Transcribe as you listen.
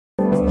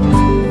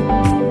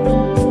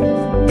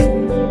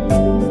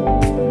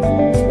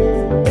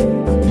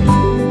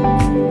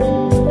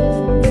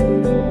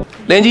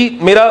नहीं जी,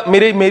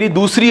 मेरी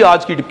दूसरी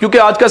आज की टिप, क्योंकि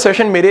आज का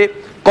सेशन मेरे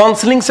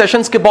काउंसलिंग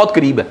सेशंस के बहुत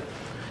करीब है,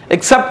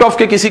 एक्सेप्ट ऑफ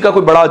के किसी का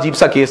कोई बड़ा अजीब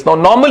सा केस ना हो।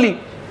 नॉर्मली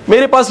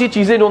मेरे पास ये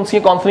चीजें जो सी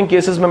काउंसलिंग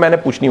केसेस में मैंने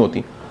पूछनी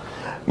होती।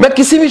 मैं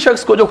किसी भी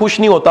शख्स को जो खुश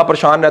नहीं होता,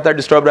 परेशान रहता है,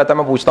 डिस्टर्ब रहता है,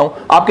 मैं पूछता हूं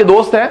आपके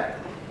दोस्त हैं,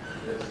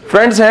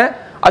 फ्रेंड्स हैं?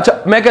 अच्छा,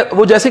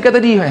 वो जैसे कहते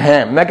जी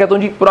हैं, मैं कहता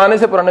हूं जी पुराने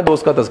से पुराने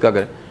दोस्त का तस्करा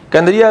करें।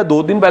 कहते जी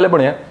 2 दिन पहले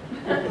बने हैं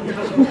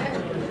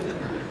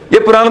ये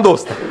पुराना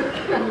दोस्त है।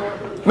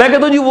 मैं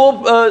कहता हूं जी वो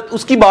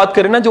उसकी बात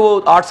करें ना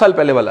जो 8 साल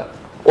पहले वाला,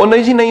 और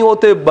नहीं जी नहीं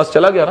होते बस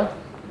चला गया ना।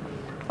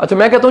 अच्छा,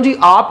 मैं कहता हूं जी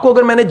आपको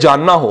अगर मैंने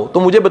जानना हो तो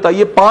मुझे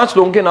बताइए 5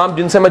 लोगों के नाम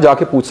जिनसे मैं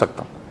जाके पूछ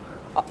सकता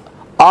हूं।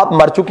 आप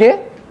मर चुके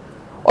हैं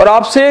और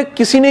आपसे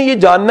किसी ने ये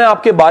जानना है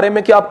आपके बारे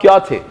में कि आप क्या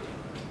थे,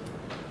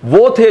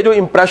 वो थे जो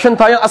इंप्रेशन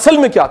था, या असल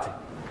में क्या थे।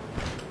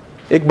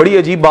 एक बड़ी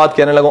अजीब बात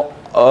कहने लगा,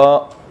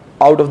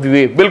 आउट ऑफ द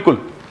वे, बिल्कुल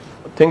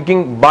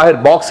थिंकिंग बाहर,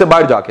 बॉक्स से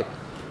बाहर जाके।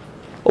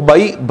 और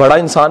भाई बड़ा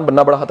इंसान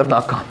बनना बड़ा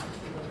खतरनाक काम है।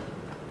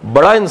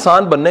 बड़ा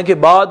इंसान बनने के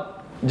बाद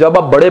जब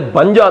आप बड़े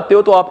बन जाते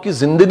हो तो आपकी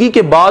जिंदगी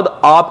के बाद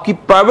आपकी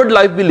प्राइवेट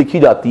लाइफ भी लिखी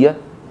जाती है।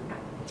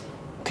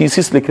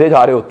 थीसिस लिख रहे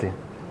जा रहे होते हैं,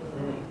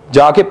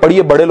 जाके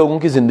पढ़िए बड़े लोगों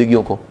की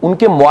जिंदगियों को,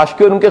 उनके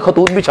मुआशके और उनके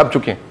खतूत भी छप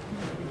चुके हैं।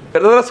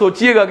 जरा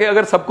सोचिएगा कि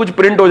अगर सब कुछ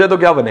प्रिंट हो जाए तो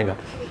क्या बनेगा।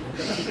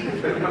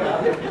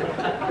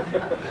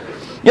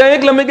 या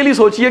एक लम्हे के लिए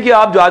सोचिए कि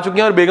आप जा चुके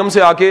हैं और बेगम से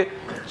आके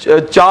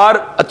 4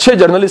 अच्छे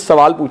जर्नलिस्ट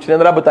सवाल पूछ रहे हैं,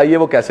 जरा बताइए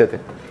वो कैसे थे,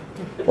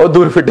 और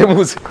दूर फिटे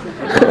मुंह से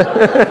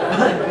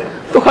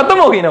तो खत्म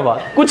हो गई ना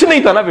बात, कुछ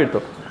नहीं था ना फिर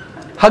तो।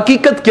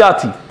 हकीकत क्या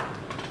थी?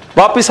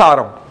 वापिस आ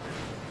रहा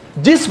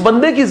हूं, जिस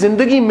बंदे की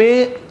जिंदगी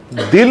में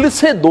दिल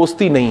से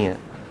दोस्ती नहीं है,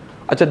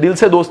 अच्छा दिल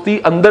से दोस्ती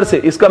अंदर से,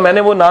 इसका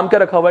मैंने वो नाम क्या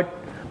रखा हुआ है,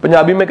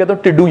 पंजाबी में कहता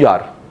हूं टिड्डू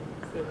यार।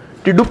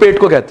 टिड्डू पेट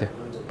को कहते हैं,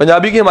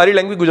 पंजाबी की हमारी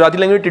लैंग्वेज, गुजराती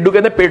लैंग्वेज टिड्डू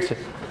कहते हैं पेट से।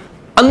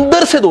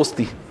 अंदर से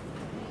दोस्ती,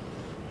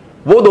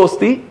 वो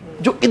दोस्ती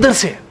जो इधर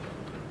से है।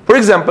 फॉर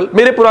एग्जाम्पल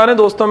मेरे पुराने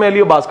दोस्तों में अली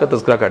अब्बास का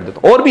तज़किरा कर देता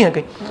हूं, और भी हैं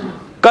कहीं।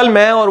 कल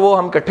मैं और वो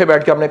हम इकट्ठे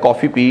बैठ के हमने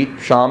कॉफी पी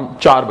शाम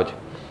 4 बजे,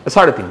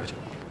 3:30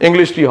 बजे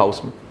इंग्लिश टी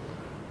हाउस में।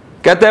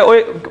 कहते हैं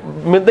ओए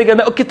मिलते,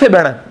 कहते हैं कितने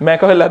बहना है? मैं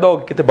कहा लैदा हो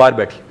कितने बाहर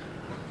बैठी।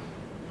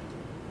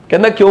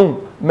 कहना क्यों?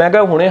 मैं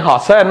कहा हुणे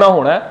हासा है ना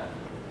होना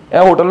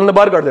है, होटल ने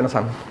बाहर कर देना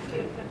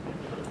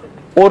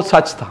सानू। और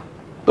सच था।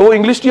 तो वो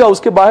इंग्लिश टी हाउस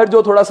के बाहर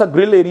जो थोड़ा सा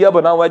ग्रिल एरिया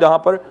बना हुआ है जहां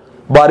पर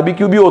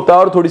बारबेक्यू भी होता है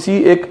और थोड़ी सी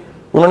एक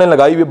उन्होंने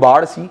लगाई हुई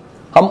बाड़ सी,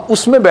 हम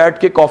उसमें बैठ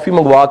के कॉफी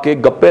मंगवा के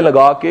गप्पे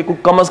लगा के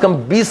कम से कम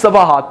 20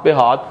 दफा हाथ पे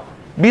हाथ,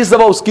 20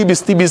 दफा उसकी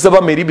बिस्ती, 20 दफा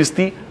मेरी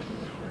बिस्ती,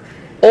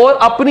 और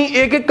अपनी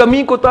एक एक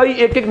कमी कोताही,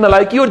 एक एक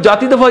नलायकी, और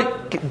जाती दफा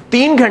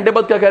 3 घंटे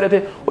बाद क्या कह रहे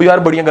थे, ओ यार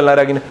बढ़िया गल्ला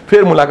रह गई,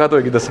 फिर मुलाकात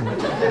होगी 10 मिनट।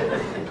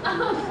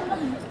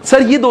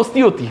 सर ये दोस्ती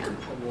होती है,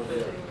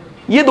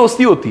 ये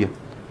दोस्ती होती है।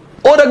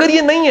 और अगर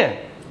ये नहीं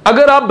है,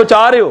 अगर आप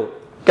बचा रहे हो,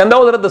 कहना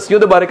वो जरा दसियों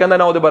के बारे, कहना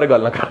ना वो बारे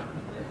गल ना कर,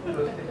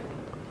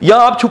 या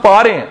आप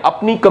छुपा रहे हैं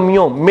अपनी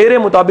कमियों, मेरे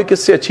मुताबिक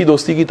इससे अच्छी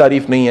दोस्ती की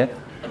तारीफ नहीं है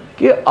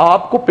कि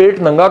आपको पेट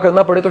नंगा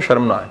करना पड़े तो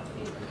शर्म ना आए।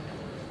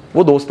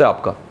 वो दोस्त है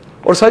आपका।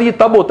 और सर ये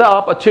तब होता है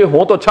आप अच्छे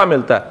हो तो अच्छा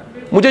मिलता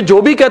है। मुझे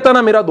जो भी कहता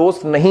ना मेरा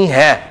दोस्त नहीं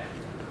है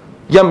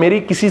या मेरी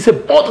किसी से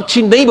बहुत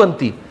अच्छी नहीं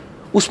बनती,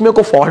 उसमें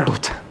को फॉल्ट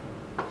होता है।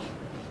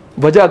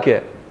 वजह क्या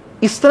है?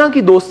 इस तरह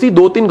की दोस्ती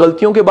 2-3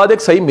 गलतियों के बाद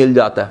एक सही मिल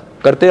जाता है।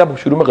 करते आप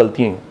शुरू में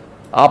गलतियां,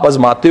 आप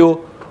आजमाते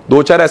हो,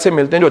 2-4 ऐसे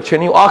मिलते हैं जो अच्छे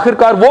नहीं हो,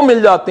 आखिरकार वो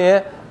मिल जाते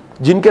हैं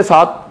जिनके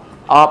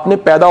साथ आपने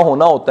पैदा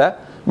होना होता है।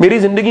 मेरी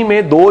जिंदगी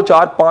में 2,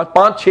 4,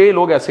 5, 6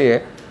 लोग ऐसे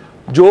हैं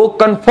जो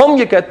कंफर्म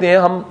ये कहते हैं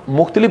हम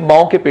मुख्तलिफ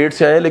माओं के पेट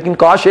से आए, लेकिन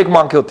काश एक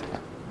मां के होते।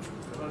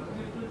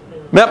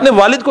 मैं अपने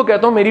वालिद को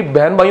कहता हूं मेरी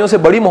बहन भाइयों से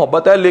बड़ी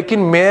मोहब्बत है, लेकिन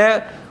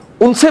मैं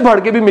उनसे बढ़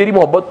के भी मेरी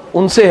मोहब्बत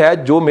उनसे है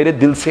जो मेरे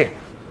दिल से,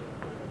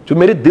 जो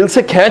मेरे दिल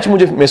से खींच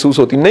मुझे महसूस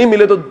होती। नहीं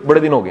मिले तो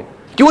बड़े दिन हो गए।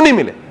 क्यों नहीं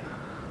मिले?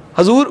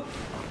 हजूर,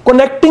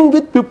 कनेक्टिंग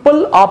विद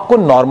पीपल आपको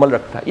नॉर्मल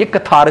रखता है। ये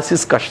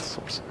कैथारसिस का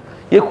सोर्स,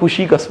 ये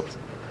खुशी का सोर्स,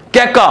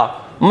 कैका,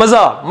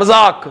 मजा,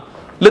 मजाक,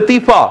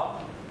 लतीफा।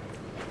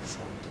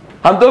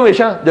 हम तो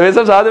हमेशा जवेद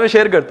साहब साथ में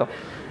शेयर करता हूं,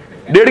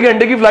 1.5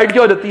 घंटे की फ्लाइट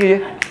क्या हो जाती है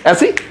ये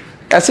ऐसी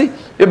ऐसी,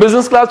 ये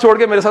बिजनेस क्लास छोड़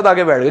के मेरे साथ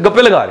आगे बैठ गए,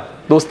 गप्पे लगा रहे,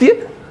 दोस्ती है।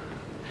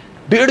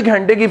 1.5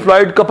 घंटे की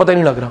फ्लाइट का पता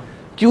नहीं लग रहा।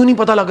 क्यों नहीं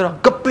पता लग रहा?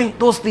 गप्पे,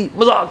 दोस्ती,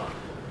 मजाक,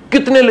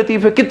 कितने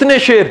लतीफे, कितने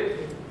शेर।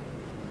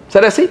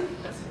 सर ऐसी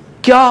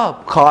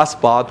क्या खास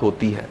बात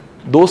होती है?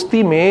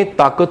 दोस्ती में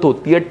ताकत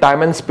होती है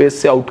टाइम एंड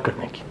स्पेस से आउट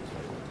करने की।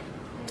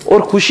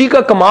 और खुशी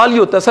का कमाल ही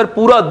होता है सर,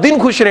 पूरा दिन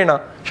खुश रहना।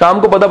 शाम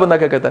को पता बंदा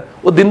क्या कहता है,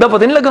 वो दिन का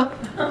पता नहीं लगा।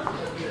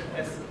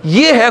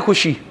 ये है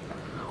खुशी।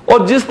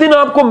 और जिस दिन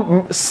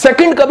आपको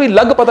सेकंड का भी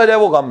लग पता जाए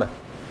वो गम है।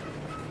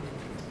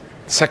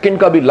 सेकंड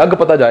का भी लग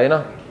पता जाए ना,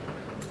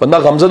 बंदा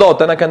गमजदा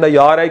होता है ना, कहता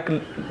यार एक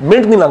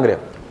मिनट नहीं लंघ रहा,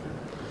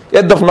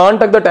 या दफनान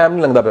तक का टाइम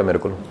नहीं लगता पे मेरे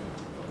को,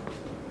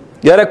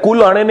 यार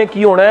कुल आने ने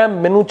की होना है,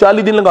 मैनू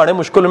 40 दिन लगाने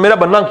मुश्किल है, मेरा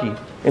बनना की।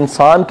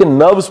 इंसान के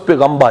नर्व्स पे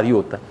गम भारी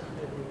होता है।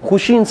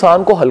 खुशी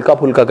इंसान को हल्का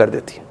फुल्का कर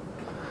देती है।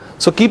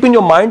 So keep in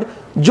your mind,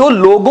 जो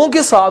लोगों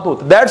के साथ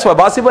होता है, that's why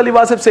Wasif Ali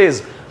Wasif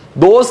says,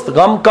 दोस्त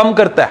गम कम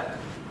करता है।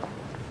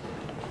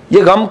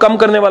 ये गम कम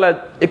करने वाला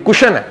एक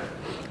कुशन है,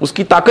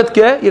 उसकी ताकत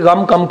क्या है? ये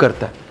गम कम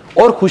करता है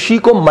और खुशी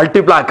को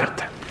मल्टीप्लाई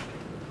करता है।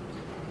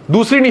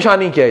 दूसरी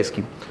निशानी क्या है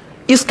इसकी?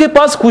 इसके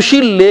पास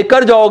खुशी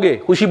लेकर जाओगे,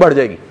 खुशी बढ़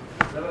जाएगी।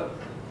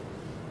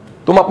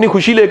 तुम अपनी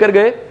खुशी लेकर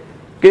गए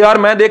कि यार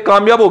मैं देख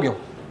कामयाब हो गया,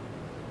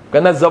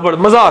 कहना जबर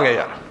मजा आ गया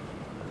यार,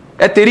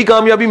 तेरी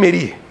कामयाबी मेरी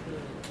है,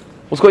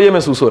 उसको ये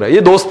महसूस हो रहा है,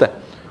 ये दोस्त है।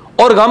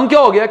 और गम क्या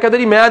हो गया? कहता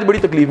जी मैं आज बड़ी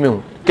तकलीफ में हूं,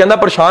 कहना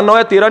परेशान ना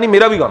हो, तेरा नहीं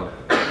मेरा भी गम है,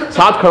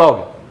 साथ खड़ा हो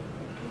गया।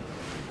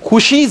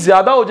 खुशी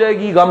ज्यादा हो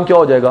जाएगी, गम क्या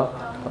हो जाएगा?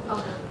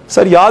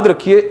 सर याद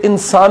रखिए,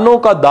 इंसानों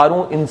का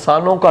दारू,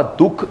 इंसानों का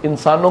दुख,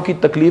 इंसानों की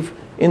तकलीफ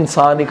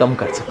इंसान ही कम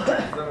कर सकता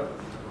है।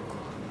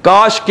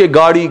 काश के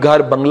गाड़ी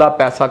घर बंगला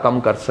पैसा कम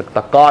कर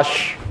सकता,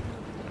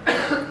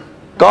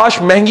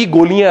 काश महंगी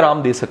गोलियां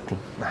आराम दे सकती।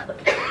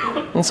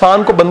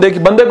 इंसान को बंदे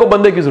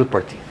की जरूरत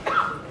पड़ती है।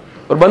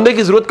 और बंदे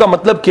की जरूरत का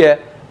मतलब क्या है?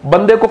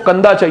 बंदे को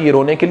कंधा चाहिए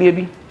रोने के लिए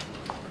भी,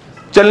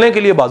 चलने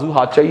के लिए बाजू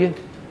हाथ चाहिए,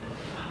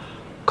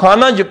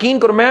 खाना। यकीन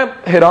करो मैं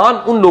हैरान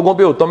उन लोगों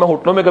पे होता हूं, मैं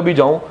होटलों में कभी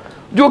जाऊं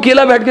जो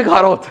अकेला बैठ के खा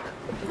रहा होता है,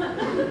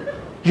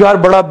 यार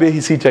बड़ा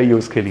बेहिसी चाहिए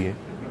उसके लिए।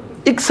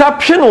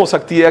 एक्सेप्शन हो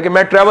सकती है कि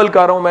मैं ट्रैवल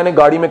कर रहा हूं, मैंने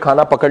गाड़ी में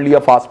खाना पकड़ लिया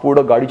फास्ट फूड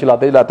और गाड़ी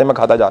चलाते चलाते मैं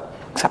खाता जा रहा हूं,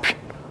 एक्सेप्शन।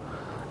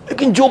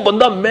 लेकिन जो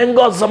बंदा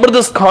महंगा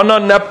जबरदस्त खाना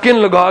नैपकिन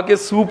लगा के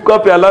सूप का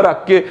प्याला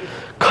रख के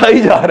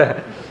खाई जा रहा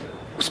है,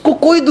 उसको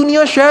कोई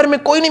दुनिया शहर में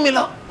कोई नहीं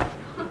मिला,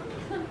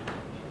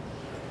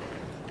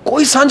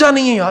 कोई साझा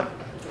नहीं है यार,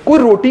 कोई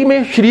रोटी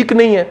में शरीक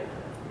नहीं है,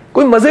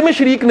 कोई मजे में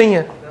शरीक नहीं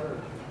है,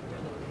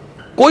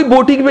 कोई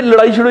बोटी में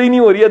लड़ाई छड़ाई नहीं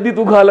हो रही, अद्धी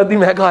तू खा लती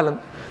मैं खा लूं,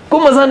 कोई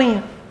मजा नहीं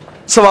है,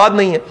 स्वाद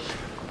नहीं है।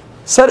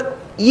 सर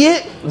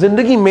ये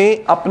जिंदगी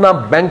में अपना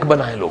बैंक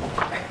बनाए लोगों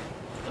का,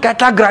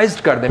 कैटेगराइज्ड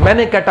कर दे।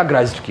 मैंने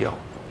कैटेगराइज्ड किया हो,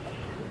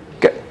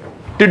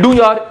 टिड्डू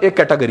यार एक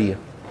कैटेगरी है,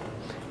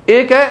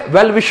 एक है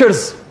वेल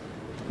विशर्स,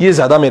 ये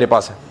ज्यादा मेरे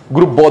पास है,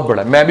 ग्रुप बहुत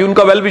बड़ा है, मैं भी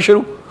उनका वेल विशर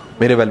हूं,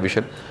 मेरे वेल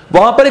विशर।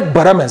 वहां पर एक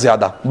भरम है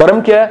ज्यादा,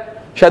 भरम क्या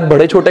है? शायद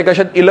बड़े छोटे का,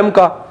 शायद इल्म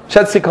का,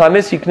 शायद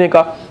सिखाने सीखने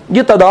का,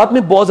 ये तादाद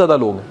में बहुत ज्यादा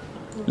लोग हैं,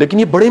 लेकिन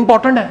ये बड़े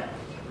इंपॉर्टेंट है,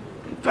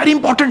 वेरी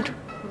इंपॉर्टेंट।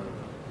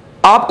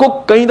 आपको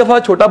कई दफा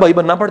छोटा भाई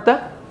बनना पड़ता है,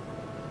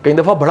 कई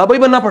दफा बड़ा भाई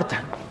बनना पड़ता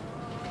है,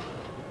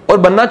 और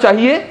बनना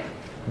चाहिए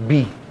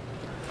भी।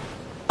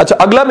 अच्छा,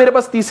 अगला मेरे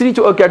पास तीसरी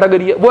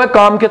कैटेगरी है, वो है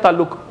काम के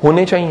ताल्लुक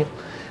होने चाहिए।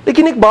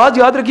 लेकिन एक बात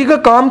याद रखिएगा,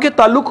 काम के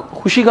ताल्लुक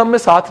खुशी गम में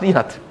साथ नहीं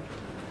आते।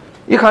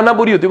 ये खाना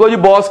पूरी होती है, जी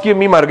बॉस की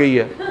अम्मी मर गई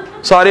है,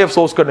 सारे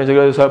अफसोस करने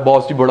चाहिए, सर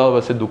बॉस जी बड़ा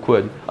वैसे दुख हुआ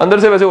जी, अंदर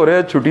से वैसे हो रहे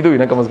हैं छुट्टी तो हुई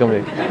ना कम से कम,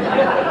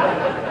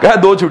 कहा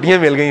 2 छुट्टियां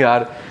मिल गई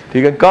यार,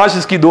 ठीक है, काश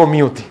इसकी 2 अम्मी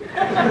होती है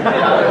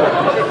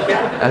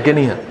कि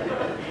नहीं है,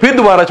 फिर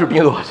दोबारा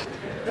छुट्टियां 2 आ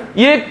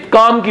जाती। ये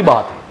काम की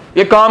बात है,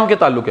 ये काम के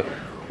ताल्लुक है।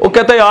 वो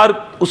कहता है यार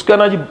उसका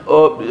ना जी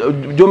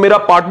जो मेरा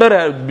पार्टनर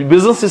है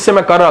बिजनेस जिससे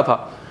मैं कर रहा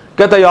था,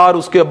 कहता है यार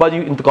उसके अब्बा जी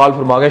इंतकाल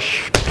फरमा गए।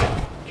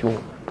 क्यों?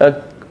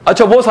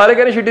 अच्छा, वो सारे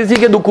कह रहे शिट इसी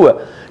के दुख हुआ,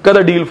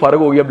 कहता डील फारग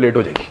हो गई, अब लेट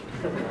हो जाएगी,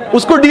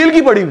 उसको डील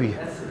की पड़ी हुई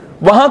है।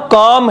 वहां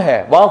काम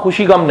है, वहां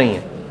खुशी गम नहीं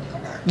है।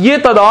 ये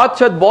तादाद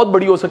शायद बहुत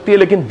बड़ी हो सकती है,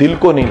 लेकिन दिल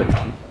को नहीं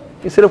लगती,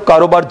 ये सिर्फ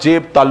कारोबार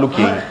जेब ताल्लुक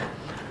यही है।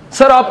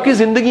 सर आपकी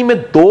जिंदगी में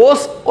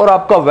दोस्त और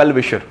आपका वेल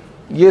विशर,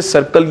 ये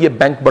सर्कल, ये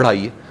बैंक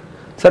बढ़ाइए।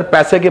 सर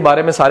पैसे के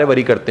बारे में सारे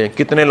वरी करते हैं,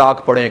 कितने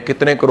लाख पड़े हैं,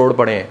 कितने करोड़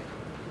पड़े हैं।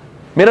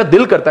 मेरा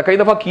दिल करता है, कई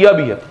दफा किया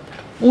भी है,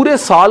 पूरे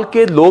साल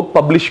के लोग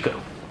पब्लिश करो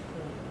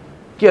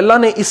कि अल्लाह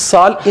ने इस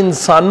साल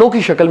इंसानों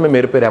की शक्ल में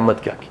मेरे पे रहमत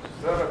क्या की।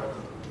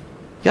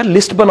 यार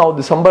लिस्ट बनाओ,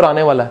 दिसंबर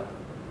आने वाला है,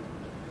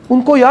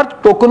 उनको यार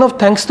टोकन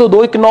ऑफ थैंक्स तो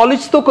दो,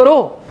 एक्नॉलेज तो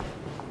करो।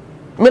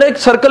 मेरा एक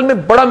सर्कल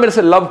में बड़ा मेरे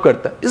से लव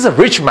करता है, is a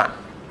rich man,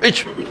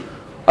 rich,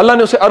 अल्लाह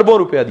ने उसे अरबों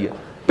रुपया दिया।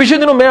 पिछले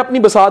दिनों मैं अपनी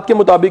बसात के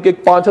मुताबिक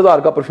एक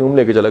 5000 का परफ्यूम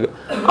लेके चला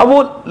गया। अब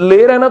वो ले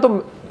रहा है ना,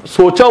 तो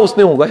सोचा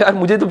उसने होगा यार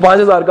मुझे तो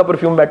 5000 का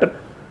परफ्यूम मैटर।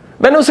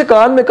 मैंने उसे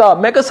कान में कहा,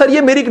 मैं कहा सर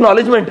ये मेरी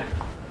एक्नॉलेजमेंट है,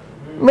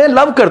 मैं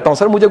लव करता हूं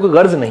सर, मुझे कोई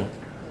गर्ज नहीं,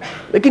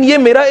 लेकिन ये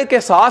मेरा एक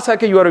एहसास है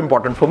कि you are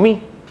important for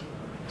me.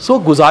 सो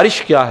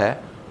गुजारिश क्या है,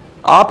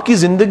 आपकी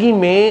जिंदगी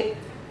में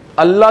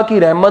अल्लाह की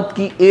रहमत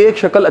की एक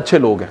शक्ल अच्छे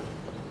लोग हैं।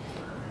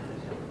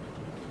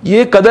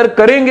 ये कदर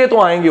करेंगे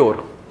तो आएंगे,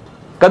 और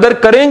कदर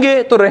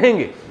करेंगे तो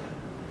रहेंगे,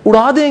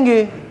 उड़ा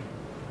देंगे,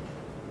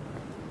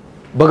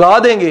 भगा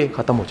देंगे,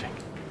 खत्म हो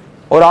जाएंगे,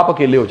 और आप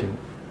अकेले हो जाएंगे।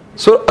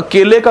 सो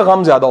अकेले का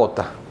गम ज्यादा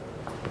होता है,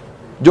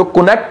 जो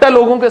कनेक्ट है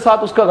लोगों के साथ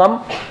उसका गम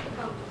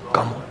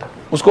कम होता है,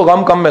 उसको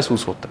गम कम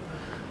महसूस होता है।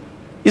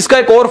 इसका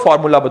एक और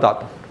फॉर्मूला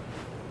बताता हूं।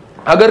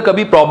 अगर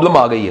कभी प्रॉब्लम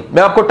आ गई है,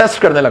 मैं आपको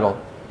टेस्ट करने लगा हूं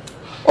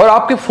और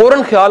आपके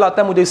फौरन ख्याल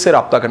आता है मुझे इससे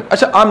राब्ता करना।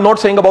 अच्छा, I am not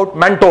saying about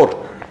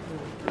mentor,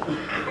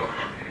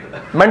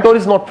 mentor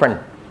is not friend,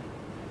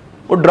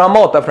 वो ड्रामा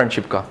होता है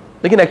फ्रेंडशिप का,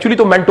 लेकिन एक्चुअली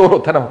तो मेंटोर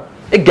होता है ना,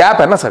 एक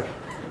गैप है ना सर,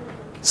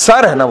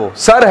 सर है ना, वो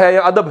सर है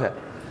या अदब है।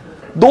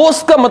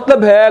 दोस्त का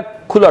मतलब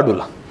है खुला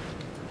डुला,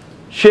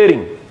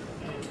 शेयरिंग,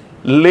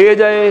 ले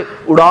जाए,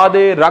 उड़ा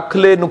दे, रख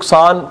ले,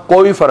 नुकसान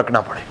कोई फर्क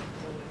ना पड़े,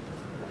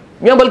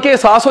 या बल्कि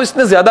एहसास हो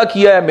इसने ज्यादा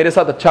किया है मेरे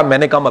साथ, अच्छा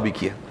मैंने कम अभी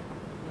किया,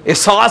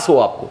 एहसास हो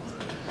आपको।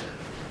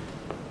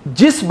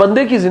 जिस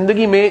बंदे की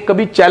जिंदगी में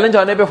कभी चैलेंज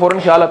आने पे फौरन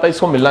ख्याल आता है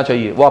इसको मिलना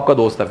चाहिए, वो आपका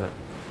दोस्त है। फिर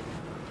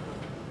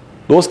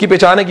दोस्त की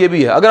पहचान एक ये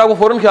भी है, अगर आपको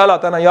फौरन ख्याल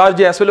आता है ना यार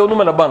जे ऐसे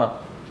मैं लब्बा ना,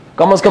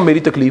 कम से कम मेरी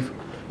तकलीफ,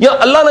 या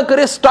अल्लाह ना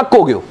करे स्टक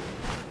हो गए,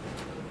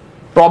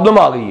 प्रॉब्लम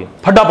आ गई है,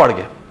 फड्डा पड़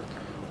गया,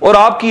 और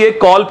आपकी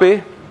एक कॉल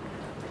पे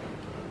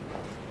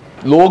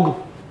लोग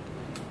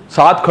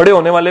साथ खड़े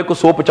होने वाले को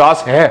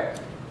 150 है,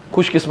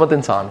 खुशकिस्मत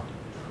इंसान।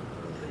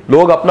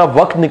 लोग अपना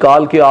वक्त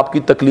निकाल के आपकी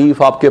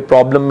तकलीफ, आपके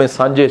प्रॉब्लम में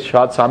सांझे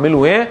शामिल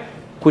हुए हैं,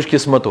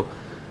 खुशकिस्मत हो।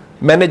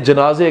 मैंने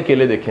जनाजे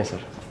अकेले देखे सर,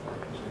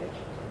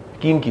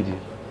 यकीन कीजिए।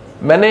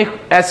 मैंने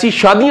ऐसी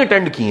शादियां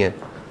अटेंड की हैं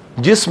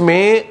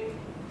जिसमें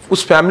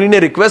उस फैमिली ने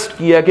रिक्वेस्ट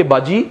किया है कि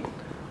बाजी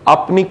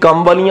अपनी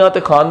कम वालियां ते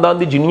खानदान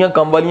दी जिन्नियां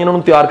कम वालियां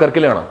उन्होंने तैयार करके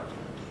ले आना,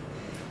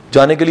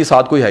 जाने के लिए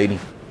साथ कोई है ही नहीं।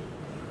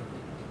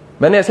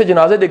 मैंने ऐसे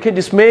जनाजे देखे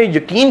जिसमें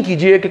यकीन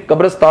कीजिए कि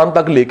कब्रिस्तान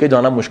तक लेके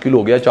जाना मुश्किल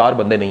हो गया, 4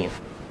 बंदे नहीं है।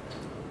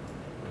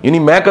 यानी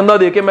मैं कंधा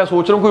देके मैं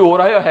सोच रहा हूं कोई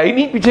और है ही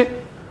नहीं पीछे,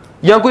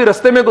 या कोई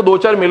रास्ते में को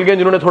 2-4 मिल गए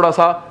जिन्होंने थोड़ा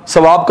सा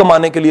सवाब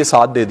कमाने के लिए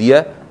साथ दे दिया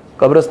है,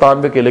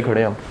 कब्रिस्तान पे अकेले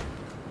खड़े हम।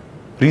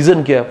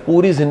 रीजन क्या है?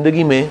 पूरी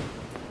जिंदगी में,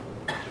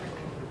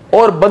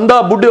 और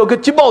बंदा बुढ़े होकर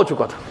चिब्बा हो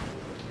चुका था,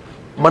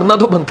 मरना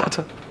तो बनता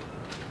था।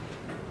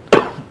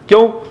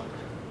 क्यों?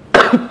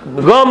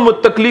 गम,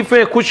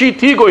 तकलीफें, खुशी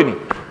थी कोई नहीं।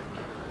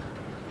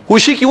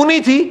 खुशी क्यों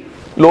नहीं थी?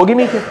 लोग ही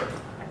नहीं थे,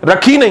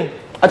 रखी नहीं।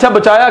 अच्छा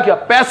बचाया क्या?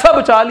 पैसा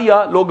बचा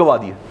लिया, लोग गवा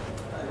दिए।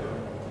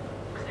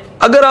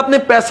 अगर आपने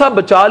पैसा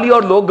बचा लिया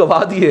और लोग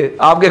गवा दिए,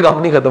 आपके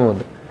काम नहीं खत्म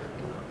होते।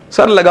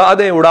 सर लगा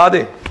दें, उड़ा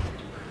दें,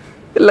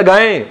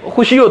 लगाएं,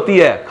 खुशी होती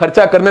है।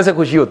 खर्चा करने से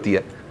खुशी होती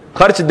है,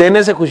 खर्च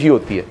देने से खुशी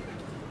होती है।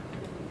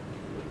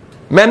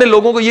 मैंने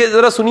लोगों को ये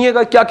जरा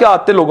सुनिएगा क्या क्या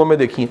आते लोगों में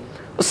देखिए,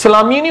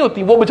 सलामी नहीं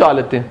होती, वो बचा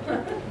लेते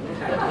हैं।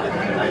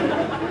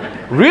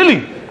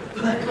 रियली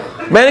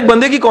मैं एक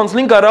बंदे की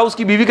काउंसलिंग कर रहा हूं,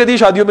 उसकी बीवी कहती है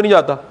शादियों पे नहीं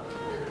जाता।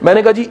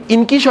 मैंने कहा जी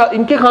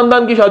इनके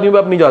खानदान की शादियों पे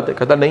आप नहीं जाते?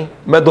 कहता नहीं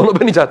मैं दोनों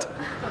पे नहीं जाता।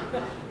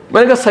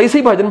 मैंने कहा सही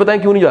सही भाजन बताएं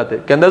क्यों नहीं जाते?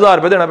 कहता 1000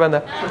 रुपये देना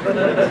पैंदा।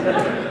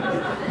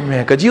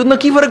 मैं कहा जी उतना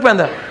की फर्क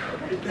पैंदा?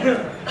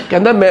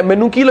 कहता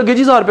मैनू की लगे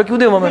जी 1000 रुपये क्यों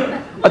देवा मैं?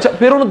 अच्छा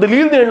फिर उन्होंने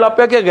दलील देने लग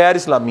पिया कि गैर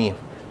इस्लामी है।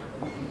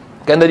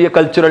 कहता जी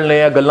कल्चरल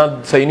ने गल्लां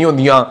सही नहीं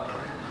होंदियां,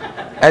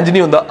 इंज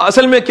नहीं होंदा।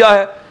 असल में क्या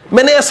है,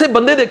 मैंने ऐसे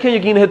बंदे देखे,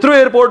 यकीन हेथरो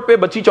एयरपोर्ट पे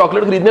बच्ची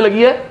चॉकलेट खरीदने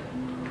लगी है,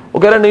 वो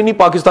कह रहा नहीं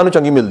पाकिस्तान में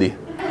चंगी मिलती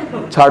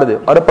है, छाड़ दे,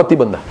 अरबपति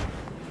बंदा,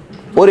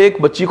 और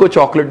एक बच्ची को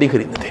चॉकलेट नहीं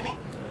खरीदने देनी।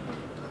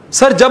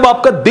 सर जब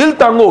आपका दिल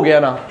तंग हो गया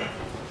ना,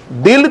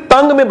 दिल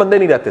तंग में बंदे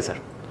नहीं रहते सर,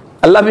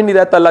 अल्लाह भी नहीं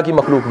रहता, अल्लाह की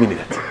मखलूक भी नहीं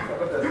रहती।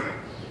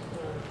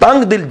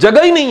 तंग दिल,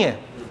 जगह ही नहीं है।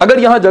 अगर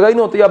यहां जगह ही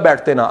नहीं होती आप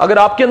बैठते ना। अगर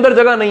आपके अंदर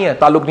जगह नहीं है,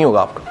 ताल्लुक नहीं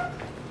होगा आपका,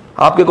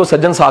 आपके कोई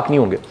सज्जन साख नहीं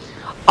होंगे।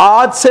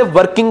 आज से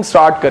वर्किंग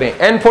स्टार्ट करें,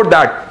 एंड फॉर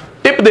दैट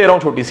टिप दे रहा हूं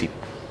छोटी सी,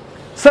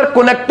 सर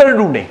कनेक्टर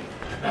ढूंढें।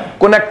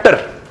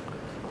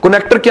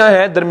 कनेक्टर क्या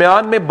है?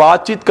 दरमियान में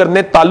बातचीत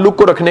करने, ताल्लुक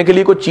को रखने के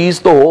लिए कोई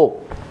चीज तो हो।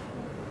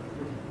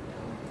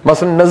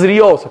 मसलन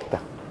नजरिया हो सकता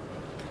है।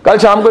 कल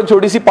शाम को एक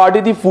छोटी सी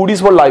पार्टी थी,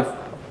 फूडीज फॉर लाइफ,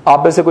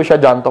 आप में से कोई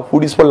शायद जानता हो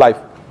foodies for life.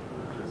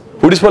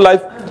 Foodies for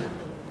life,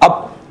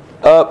 अब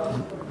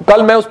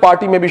कल मैं उस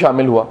पार्टी में भी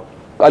शामिल हुआ,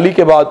 अली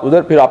के बाद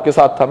उधर, फिर आपके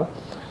साथ था मैं।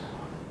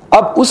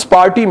 अब उस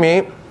पार्टी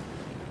में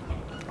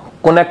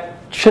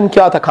कनेक्शन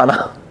क्या था?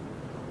 खाना।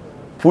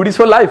 फूडीज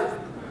फॉर लाइफ,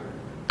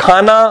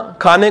 खाना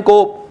खाने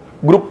को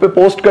ग्रुप पे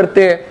पोस्ट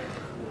करते हैं।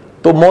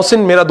 तो मोहसिन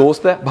मेरा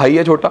दोस्त है, भाई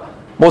है छोटा,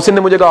 मोहसिन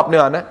ने मुझे कहा आपने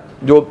आना है,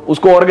 जो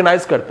उसको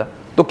ऑर्गेनाइज करता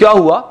है। तो क्या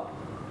हुआ,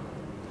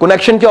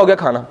 कनेक्शन क्या हो गया?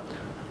 खाना।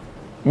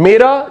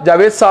 मेरा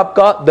जावेद साहब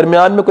का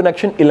दरमियान में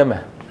कनेक्शन इल्म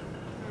है,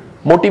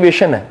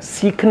 मोटिवेशन है,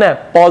 सीखना है,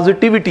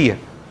 पॉजिटिविटी है।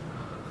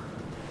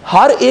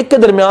 हर एक के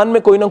दरमियान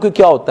में कोई ना कोई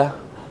क्या होता है?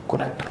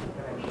 कनेक्टर।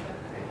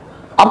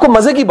 आपको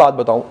मजे की बात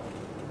बताऊं,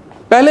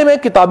 पहले मैं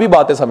किताबी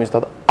बातें समझता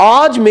था,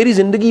 आज मेरी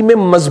जिंदगी में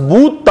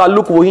मजबूत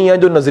ताल्लुक वही हैं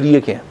जो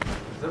नजरिए के हैं।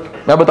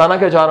 मैं बताना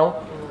क्या चाह रहा हूं,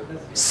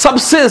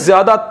 सबसे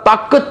ज्यादा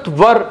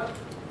ताकतवर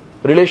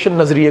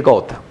रिलेशन नजरिए का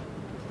होता है।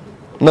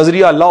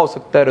 नजरिया अल्लाह हो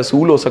सकता है,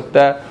 रसूल हो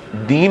सकता है,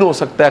 दीन हो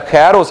सकता है,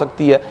 खैर हो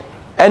सकती है,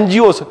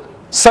 एनजीओ हो सकता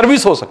है,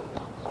 सर्विस हो सकता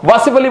है।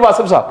 वासिफ अली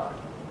वासिफ साहब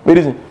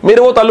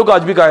मेरे वो ताल्लुक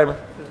आज भी कायम है।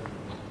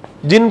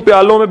 जिन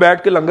प्यालों में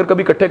बैठ के लंगर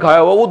कभी इकट्ठे खाया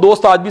हुआ, वो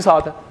दोस्त आज भी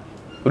साथ है।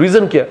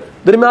 रीजन क्या है?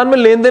 दरमियान में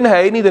लेन देन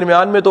है ही नहीं,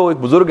 दरमियान में तो एक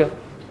बुजुर्ग है,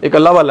 एक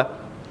अल्लाह वाला,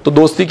 तो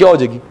दोस्ती क्या हो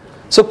जाएगी?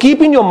 So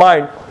keep in your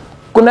mind,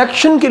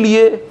 connection के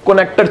लिए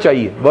कनेक्टर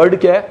चाहिए। वर्ड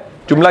क्या है?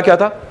 जुमला क्या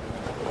था?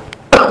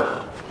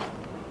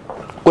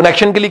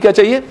 कनेक्शन के लिए क्या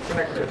चाहिए?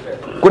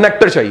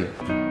 कनेक्टर चाहिए।